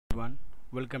everyone,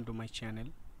 welcome to my channel.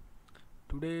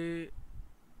 Today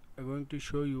I'm going to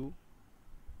show you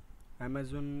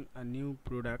Amazon a new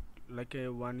product like a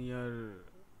 1 year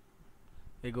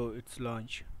ago it's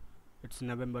launched. It's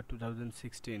November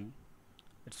 2016.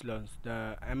 It's launched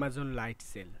the Amazon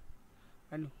Lightsail.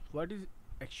 And what is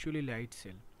actually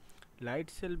Lightsail?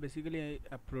 Lightsail basically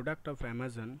a product of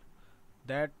Amazon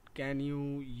that can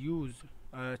you use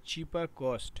a cheaper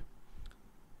cost.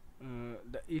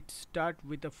 It start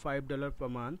with a $5 per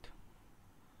month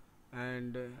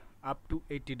and up to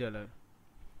 $80.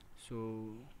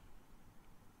 So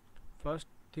first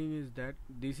thing is that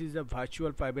this is a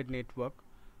virtual private network,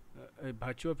 a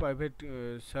virtual private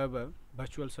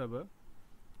virtual server,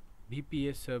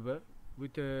 VPS server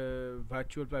with a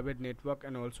virtual private network,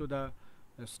 and also the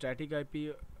static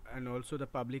IP and also the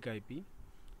public IP.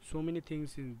 So many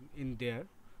things in there,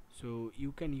 so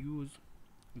you can use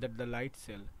the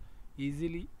Lightsail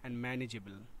easily and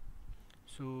manageable.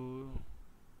 So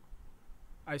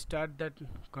I start that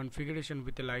configuration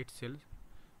with the Lightsail.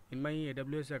 In my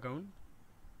AWS account,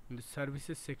 in the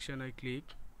services section I click,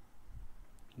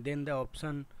 then the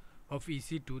option of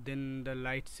EC2, then the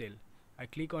Lightsail. I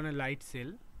click on a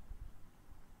Lightsail.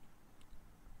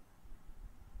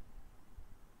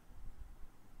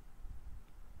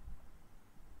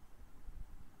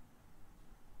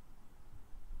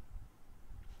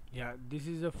 Yeah, this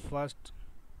is the first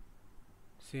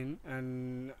scene,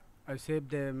 and I save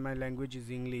my language is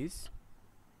English,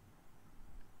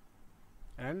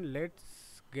 and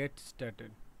let's get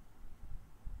started.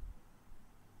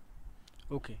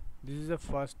 Okay, this is the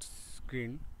first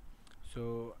screen.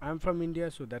 So I'm from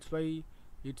India, so that's why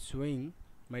it's showing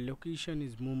my location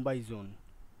is Mumbai zone,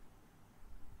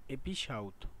 AP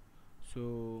South.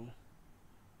 So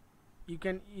you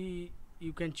can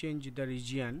change the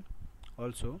region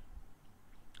also.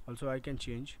 I can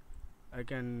change. I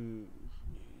can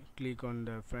click on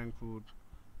the Frankfurt,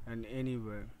 and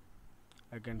anywhere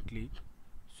I can click.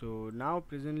 So now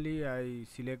presently I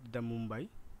select the Mumbai,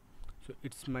 so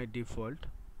it's my default.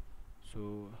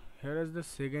 So here is the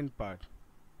second part.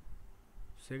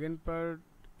 Second part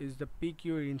is the pick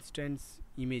your instance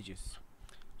images.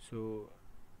 So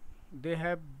they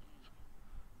have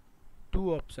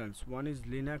two options, one is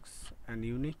Linux and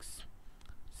Unix,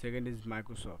 second is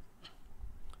Microsoft.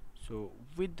 So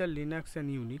with the Linux and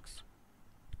Unix,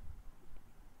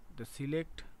 the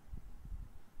select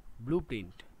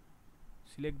blueprint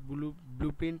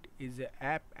is a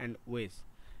app and OS.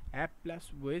 App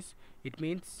plus OS, it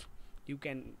means you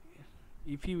can,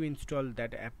 if you install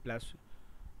that app plus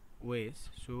OS,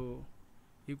 so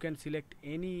you can select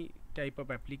any type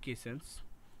of applications,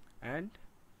 and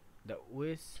the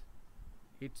OS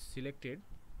it's selected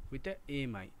with the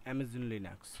AMI, Amazon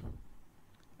Linux.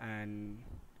 And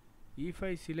if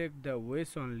I select the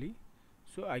OS only,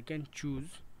 so I can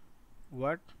choose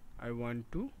what I want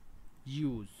to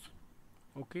use.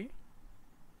 Okay,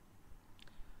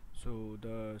 so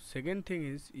the second thing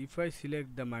is, if I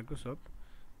select the Microsoft,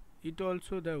 it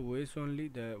also the OS only,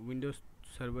 the Windows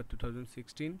Server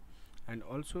 2016, and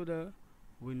also the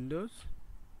Windows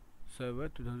Server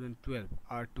 2012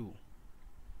 R2,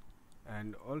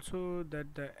 and also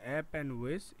that the app and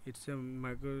OS it's a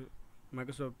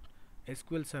Microsoft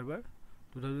SQL Server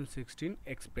 2016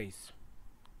 Express.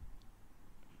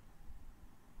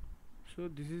 So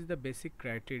this is the basic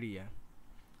criteria.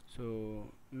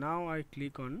 So now I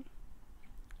click on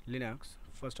Linux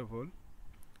first of all,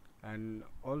 and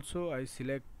also I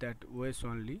select that OS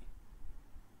only.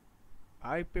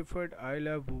 I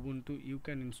love Ubuntu. You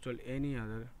can install any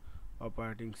other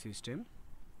operating system.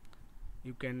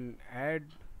 You can add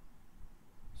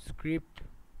script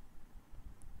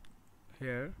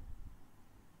here.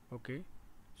 Okay,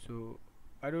 so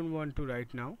I don't want to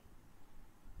right now.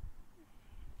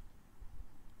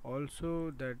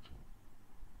 Also that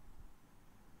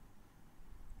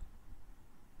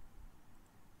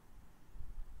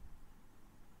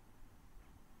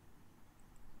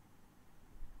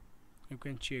you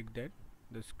can check that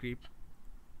the script.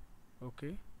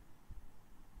 Okay,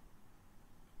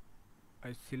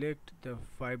 I select the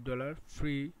 $5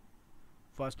 free,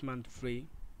 first month free.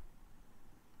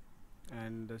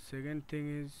 And the second thing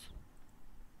is,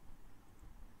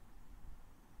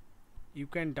 you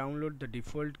can download the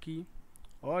default key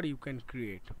or you can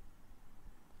create.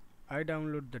 I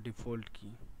download the default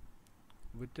key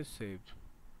with the save.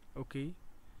 Okay,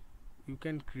 you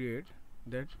can create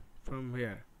that from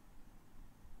here,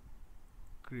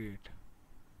 create,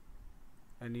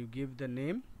 and you give the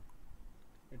name.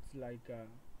 It's like a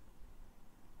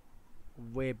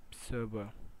web server.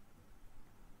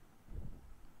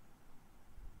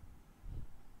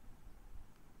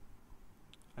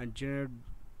 and generate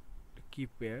key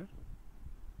pair.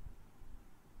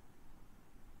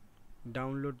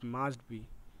 Download must be.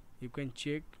 You can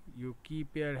check your key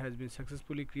pair has been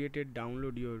successfully created.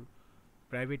 Download your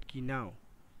private key now.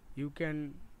 You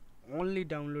can only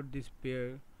download this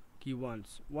pair key one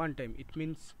time. It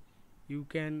means you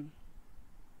can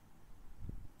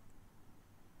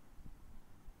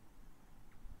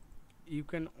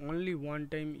only one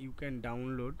time you can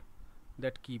download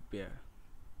that key pair.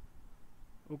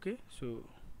 Okay, so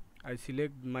I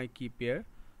select my key pair,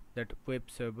 that web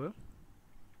server,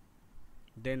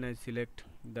 then I select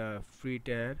the free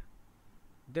tier,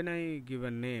 then I give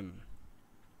a name.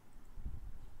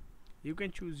 You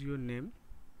can choose your name,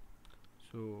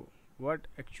 so what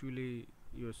actually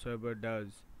your server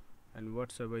does and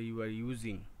what server you are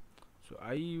using. So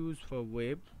I use for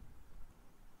web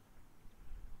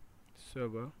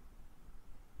server,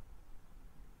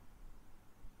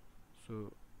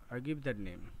 so I give that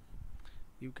name.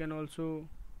 You can also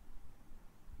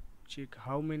check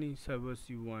how many servers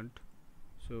you want,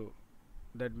 so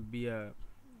that would be a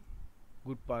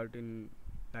good part in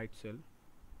Lightsail.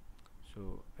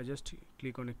 So I just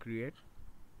click on a create.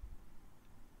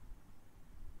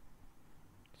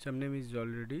 Some name is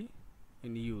already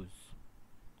in use.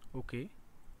 Okay,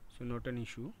 so not an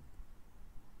issue.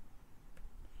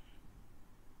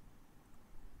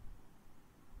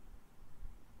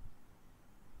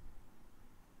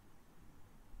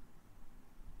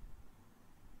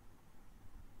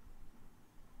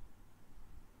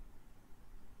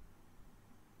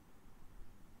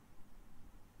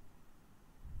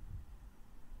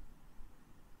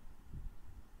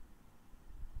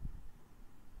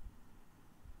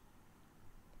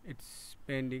 It's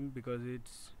pending because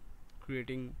it's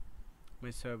creating my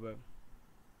server.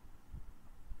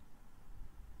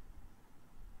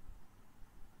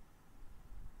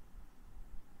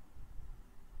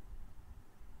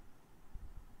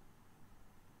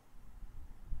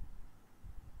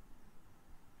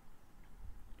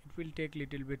 It will take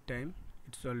little bit time.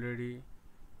 It's already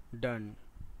done,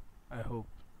 I hope.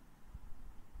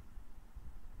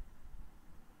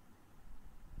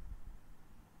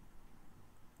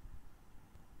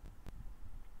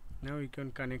 Now you can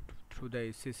connect through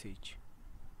the SSH.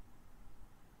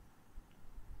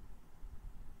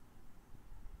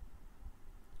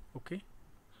 Okay,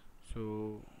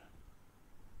 so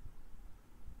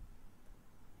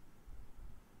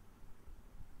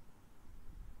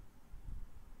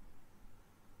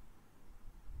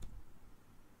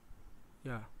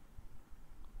yeah,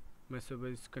 my server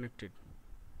is connected.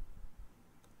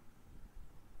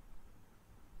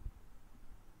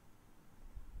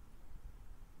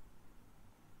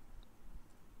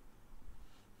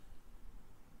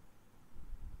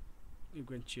 You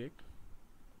can check.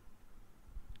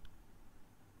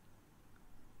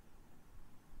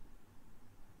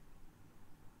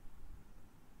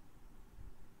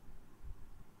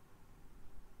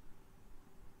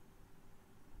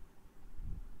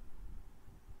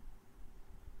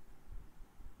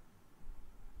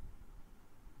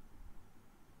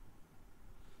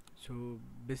 So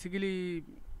basically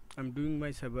I'm doing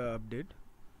my server update,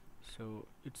 so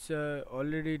it's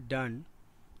already done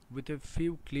with a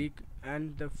few click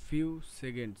and the few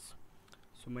seconds.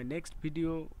 So my next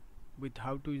video with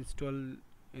how to install in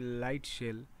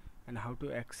Lightsail and how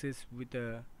to access with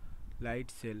a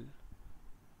Lightsail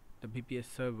the VPS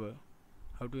server,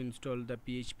 how to install the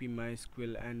PHP,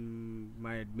 MySQL and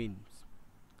my admins.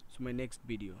 So my next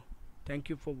video. Thank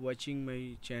you for watching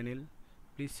my channel.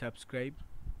 Please subscribe.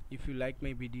 If you like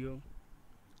my video,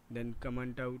 then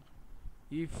comment out.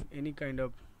 If any kind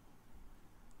of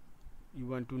you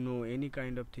want to know any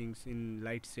kind of things in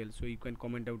Lightsail, so you can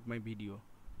comment out my video.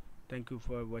 Thank you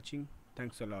for watching.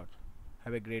 Thanks a lot.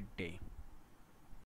 Have a great day.